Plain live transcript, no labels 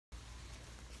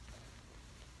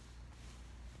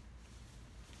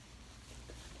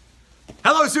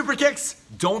Super Kicks,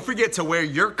 don't forget to wear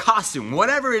your costume,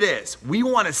 whatever it is. We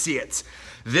want to see it.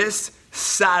 This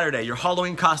Saturday, your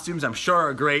Halloween costumes, I'm sure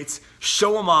are great.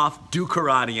 Show them off, do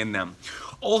karate in them.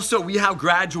 Also, we have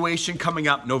graduation coming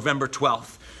up November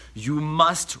 12th. You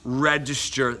must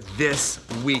register this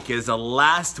week. It is the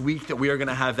last week that we are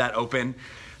gonna have that open,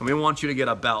 and we want you to get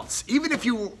a belt. Even if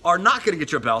you are not gonna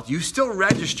get your belt, you still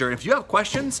register. If you have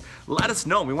questions, let us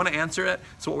know. We wanna answer it.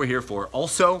 That's what we're here for.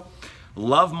 Also,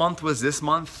 Love Month was this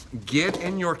month. Get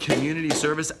in your community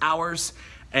service hours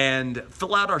and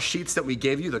fill out our sheets that we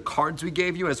gave you, the cards we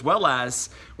gave you, as well as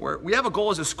we have a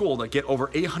goal as a school to get over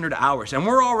 800 hours, and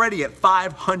we're already at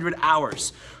 500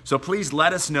 hours. So please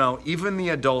let us know, even the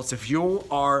adults, if you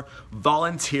are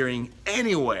volunteering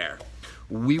anywhere,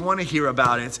 we want to hear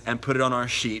about it and put it on our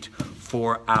sheet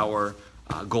for our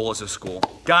goal as a school.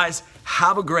 Guys,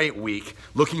 have a great week.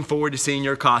 Looking forward to seeing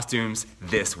your costumes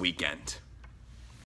this weekend.